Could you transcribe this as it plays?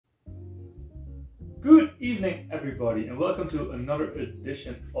Good evening everybody and welcome to another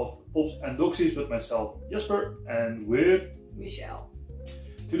edition of Pops and Doxies with myself Jesper and with Michelle.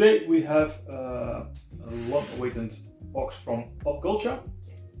 Today we have a long-awaited box from Pop Cultcha.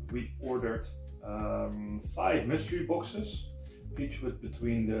 We ordered 5 mystery boxes, each with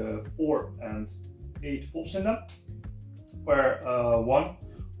between the 4 and 8 pops in them, where one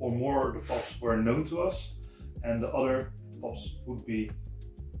or more of the pops were known to us and the other pops would be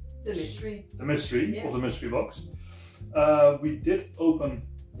the mystery yeah. of the mystery box. We did open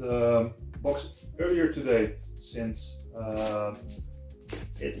the box earlier today since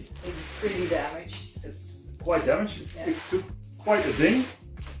it's pretty damaged. It's quite damaged. Yeah. It took quite a ding.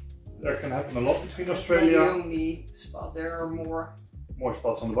 There can happen a lot between That's Australia. not the only spot. There are more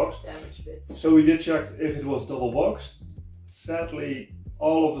spots on the box. damaged bits. So we did check if it was double boxed. Sadly,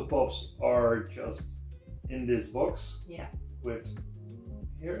 all of the pops are just in this box. Yeah. With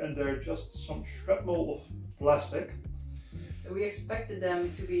here and there just some shrapnel of plastic. So we expected them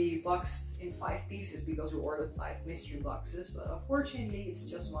to be boxed in 5 pieces because we ordered 5 mystery boxes, but unfortunately it's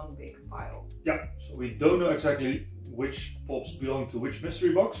just one big pile. Yeah, so we don't know exactly which pops belong to which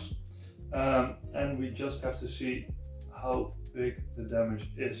mystery box, and we just have to see how big the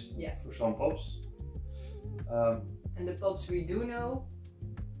damage is for some pops. And the pops we do know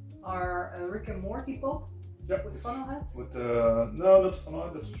are a Rick and Morty pop. Yep. With funnel head? With no, not funnel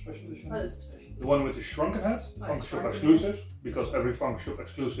head, that's a special edition. Oh, that's a special. The one with the shrunken head, Funko Shop exclusive, because every Funko Shop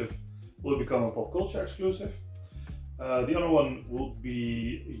exclusive will become a Pop Cultcha exclusive. The other one will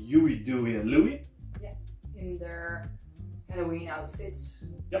be Huey, Dewey and Louie. Yeah, in their Halloween outfits,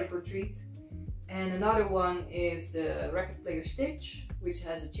 yep. Trick or treat. And another one is the record player Stitch, which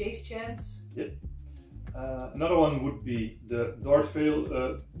has a chase chance. Yep. Another one would be the Darth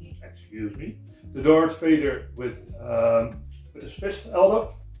Vader, the Darth Vader with his fist held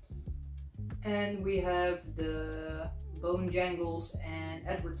up. And we have the Bone Jangles and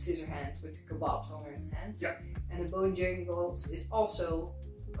Edward Scissorhands with the kebabs on his hands. Yeah. And the Bone Jangles is also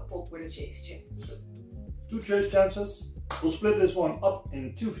a pop with a chase chance. So, 2 chase chances. We'll split this one up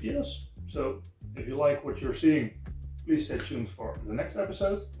in 2 videos. So if you like what you're seeing, please stay tuned for the next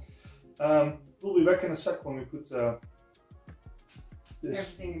episode. We'll be back in a sec when we put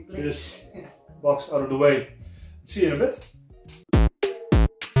everything in place. This box out of the way. See you in a bit.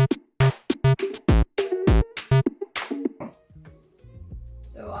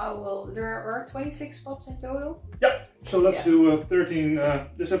 So there are 26 pops in total. Yeah, so let's do 13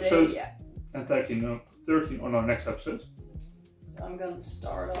 this episode Today, and 13 on our next episode. So I'm gonna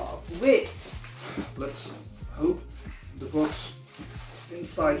start off with, let's hope the box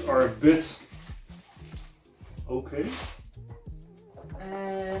inside are a bit okay.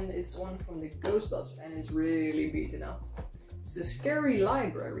 and it's one from the Ghostbusters and it's really beaten up. It's the Scary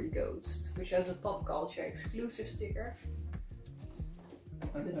Library Ghost, which has a Pop Cultcha exclusive sticker.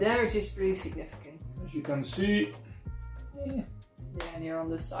 The damage is pretty significant. As you can see. Yeah, and here on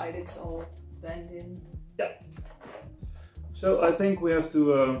the side it's all bent in. Yeah. So I think we have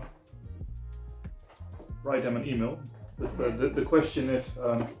to write them an email. But the question if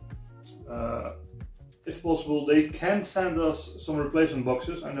possible, they can send us some replacement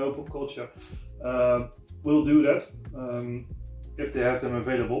boxes. I know Pop Cultcha will do that if they have them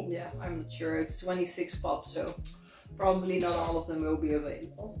available. Yeah, I'm not sure. It's 26 pops, so probably not all of them will be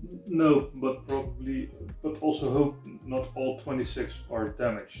available. No, but also hope not all 26 are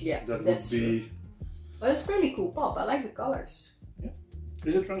damaged. Yeah, that that's would be. True. But it's really cool pop. I like the colors. Yeah.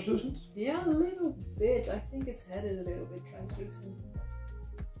 Is it translucent? Yeah, a little bit. I think its head is a little bit translucent.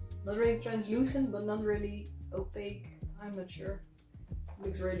 Not really translucent, but not really opaque. I'm not sure.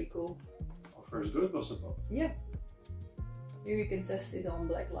 Looks really cool. How first good was the pop? Yeah. Maybe you can test it on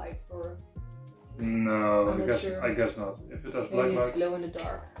black light or. No, I'm not sure. I guess not. If it has black Maybe it's light, glow in the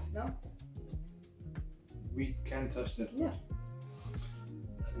dark. No? we can test it. Yeah.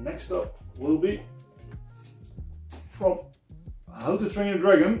 Next up will be from How to Train Your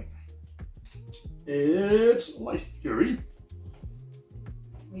Dragon. It's Life Fury.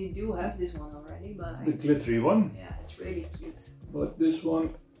 We do have this one already, but The glittery one. yeah, it's really cute. But this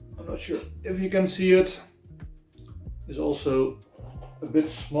one, I'm not sure if you can see it, is also a bit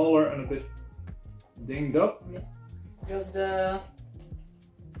smaller and a bit dinged up. Yeah. Because the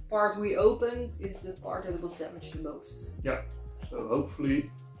part we opened is the part that was damaged the most. Yeah, so hopefully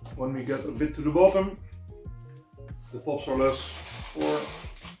when we get a bit to the bottom, the pops are less or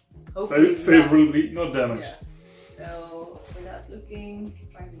Hopefully favorably not damaged. Yeah. So without looking,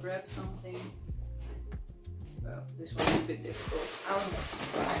 trying to grab something. Well, this one's a bit difficult. I don't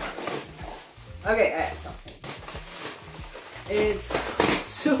know. Okay, I have something. It's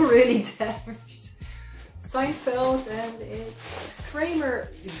so really damaged. Seinfeld, and it's Kramer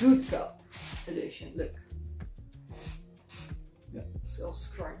Good Cup edition. Look. Yeah. It's all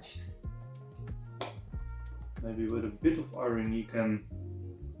scrunched. Maybe with a bit of iron you can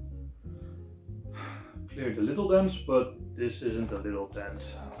clear the little dents, but this isn't a little dent.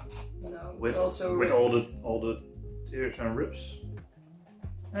 No, With, it's also with ripped. all the tears and rips.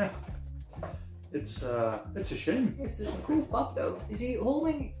 Yeah. It's a shame. It's a cool pup though. Is he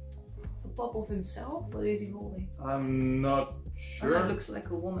holding a pup of himself? What is he holding? I'm not sure. Oh, it looks like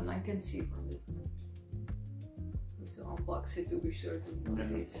a woman. I can see from it. We have to unbox it to be certain what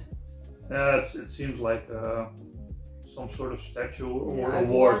it is. Yeah, it seems like some sort of statue or Yeah, I've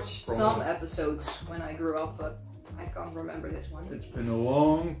award. watched some episodes when I grew up, but I can't remember this one. It's been a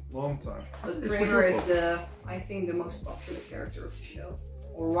long, long time. But It's Kramer is Michelle. I think, the most popular character of the show.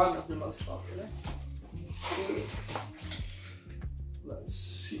 Or one of the most popular. Let's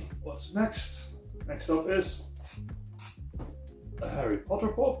see what's next. Next up is a Harry Potter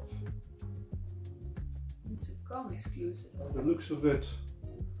pop. It's a com exclusive. The looks of it.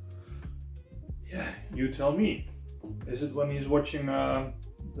 Yeah, you tell me. Is it when he's watching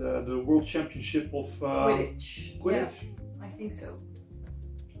the World Championship of Quidditch. Quidditch? Yeah, I think so.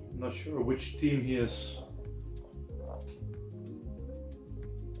 I'm not sure which team he is,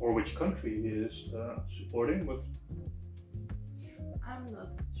 or which country he is supporting, but I'm not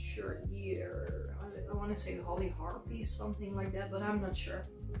sure either. I want to say Holly Harpy, something like that, but I'm not sure.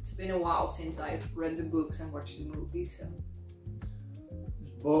 It's been a while since I've read the books and watched the movies, so. this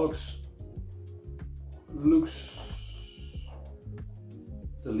box looks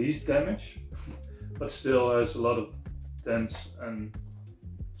the least damaged, but still has a lot of dents and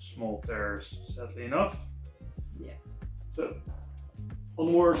small tears, sadly enough. Yeah. So,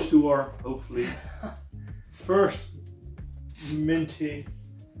 onwards to our, hopefully, first minty.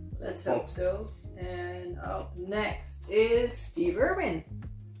 Let's hope so. And up next is Steve Irwin.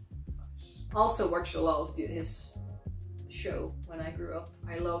 Also watched a lot of his show when I grew up.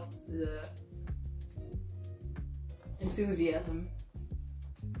 I loved the enthusiasm.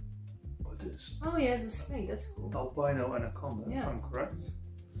 What is Oh, he has a snake. That's cool. albino anaconda, if Yeah. I'm correct?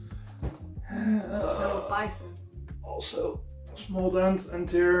 Little python. Also, small dent and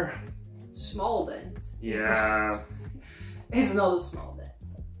tear. Small dent. Yeah. It's not a small dent.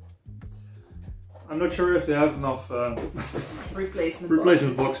 I'm not sure if they have enough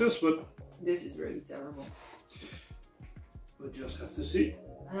Replacement boxes, but This is really terrible. we'll just have to see.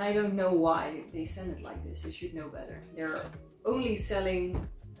 And I don't know why they send it like this. They should know better. They're only selling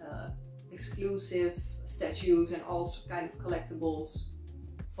exclusive statues and all kind of collectibles,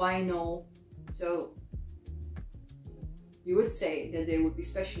 vinyl. So you would say that they would be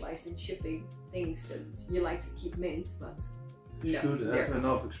specialized in shipping things that you like to keep mint, but no, Should they're have not.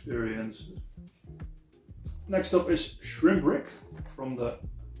 enough experience. Next up is Shrimp Rick from the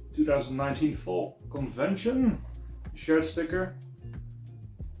 2019 Fall Convention. Shared sticker.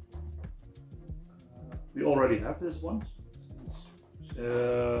 We already have this one.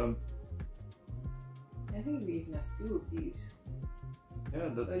 I think we even have 2 of these.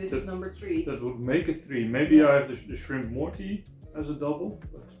 Yeah, So this is number 3. that would make it 3. Maybe Yeah. I have the Shrimp Morty as a double.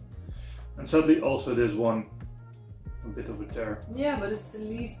 And sadly also this one, a bit of a tear. Yeah, but it's the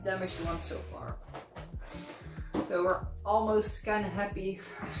least damaged one so far. So we're almost kind of happy.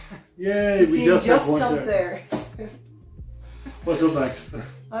 Yay, to we see just have one some tear. tears. What's up next?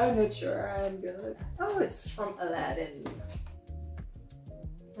 I'm not sure. I'm gonna. Oh, it's from Aladdin.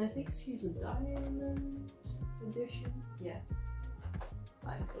 I think she's a diamond edition. Yeah,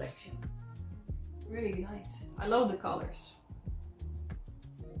 diamond collection. Really nice. I love the colors.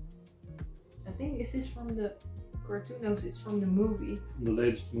 I think is this from the cartoon? No, it's from the movie. From the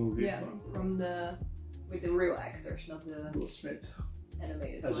latest movie Yeah, from the with the real actors, not the Will Smith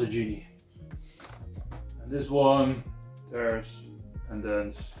animated as one. a genie. And this one, there's, and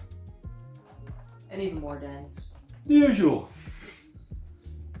then And even more dance. the usual.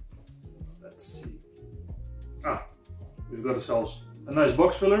 Let's see. We've got ourselves a nice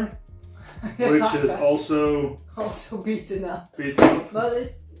box filler, which is also also beaten up. beaten up. But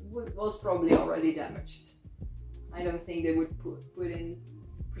it was probably already damaged. I don't think they would put in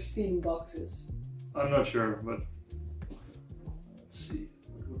pristine boxes. I'm not sure, but let's see.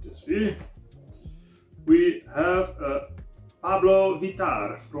 What would this be? We have a Pablo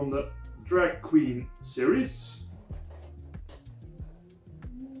Vittar from the Drag Queen series.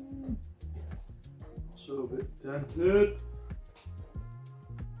 Also a bit dented.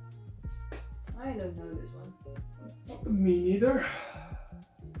 I don't know this one. Not me neither.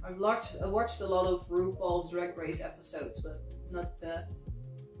 I watched a lot of RuPaul's Drag Race episodes, but not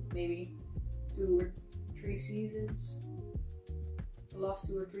maybe 2 or 3 seasons. The last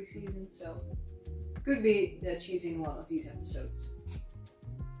 2 or 3 seasons, so could be that she's in one of these episodes.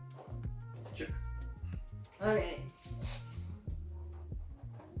 Check. Okay.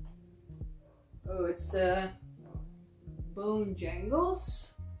 Oh, it's the Bone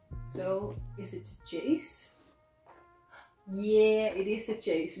Jangles. So, is it a chase? Yeah, it is a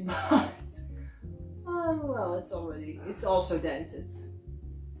chase, but well, it's also dented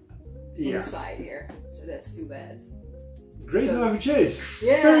on the side here, so that's too bad. Great to have a chase.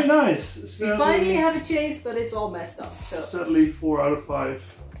 Yeah, very nice. We finally have a chase, but it's all messed up. So sadly, 4 out of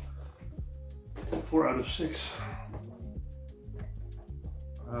 5, 4 out of 6.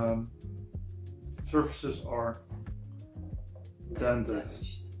 Surfaces are dented.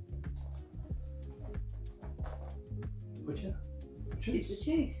 But yeah, it's a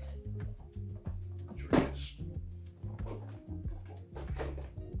chase. Sure it is.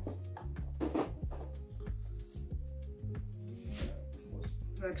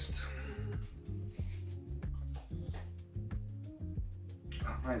 Next.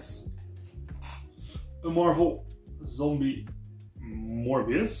 Nice. A Marvel Zombie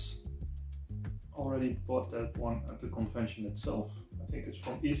Morbius. Already bought that one at the convention itself. I think it's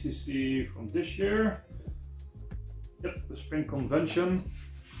from ECC from this year. Yep, the spring convention.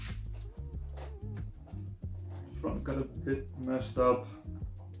 Front got a bit messed up.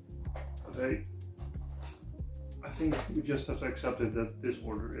 But hey, I think we just have to accept it that this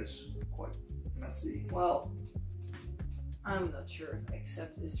order is quite messy. Well, I'm not sure if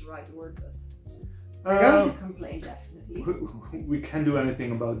accept is the right word, but we're going to complain definitely. We can't do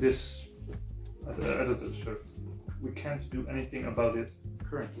anything about this editor, so we can't do anything about it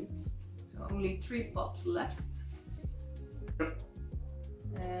currently. So only 3 pops left. Yep.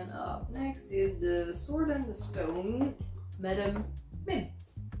 And up next is the Sword and the Stone, Madam Mim.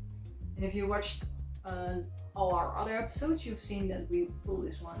 And if you watched all our other episodes, you've seen that we pulled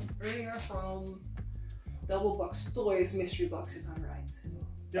this one earlier from Double Box Toys mystery box, if I'm right.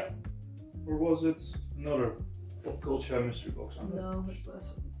 Yeah. Or was it another Pop Cultcha mystery box? No, it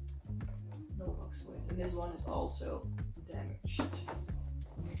was Double Box Toys. And this one is also damaged.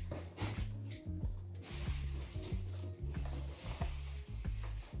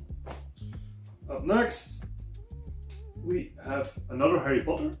 Up next, we have another Harry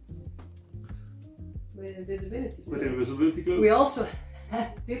Potter. With invisibility glue. With invisibility glue. We also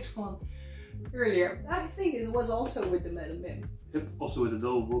had this one earlier. I think it was also with the Madam Mim. Yep, also with the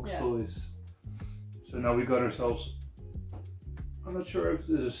Double Box Toys. So now we got ourselves, I'm not sure if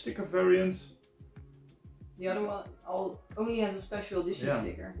there's a sticker variant. The other one only has a special edition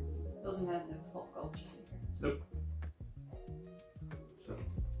sticker. It doesn't have the Pop Cultcha sticker. Nope. So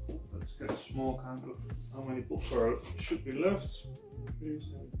let's get a small count of how many pops should be left. 3,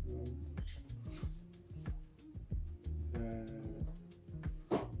 7,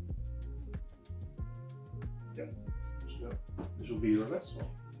 yeah, so this will be your last one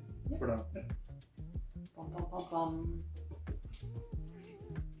for now. Yeah. Pom, pom, pom, pom.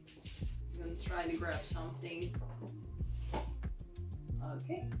 I'm gonna try to grab something.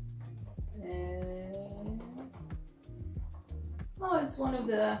 Okay. And oh, it's one of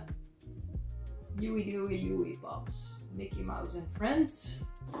the Huey, Dewey, Louie pops. Mickey Mouse and Friends.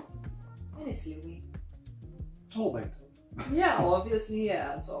 And it's Louie. Oh, mate. Yeah, obviously,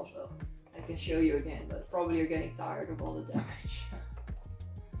 yeah, it's also. I can show you again, but probably you're getting tired of all the damage.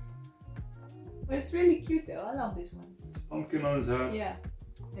 But it's really cute though, I love this one. Pumpkin on his head. Yeah.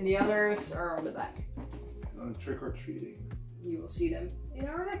 And the others are on the back. Trick or treating. You will see them in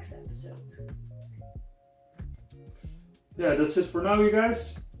our next episode. Yeah, that's it for now, you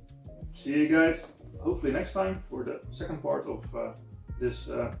guys. See you guys hopefully next time for the second part of this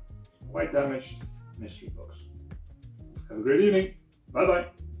quite damaged mystery box. Have a great evening. Bye bye.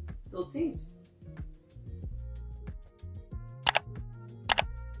 Tot ziens.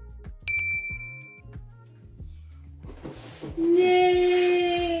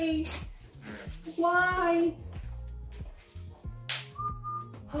 Yay! Why?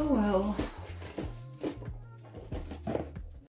 Oh well.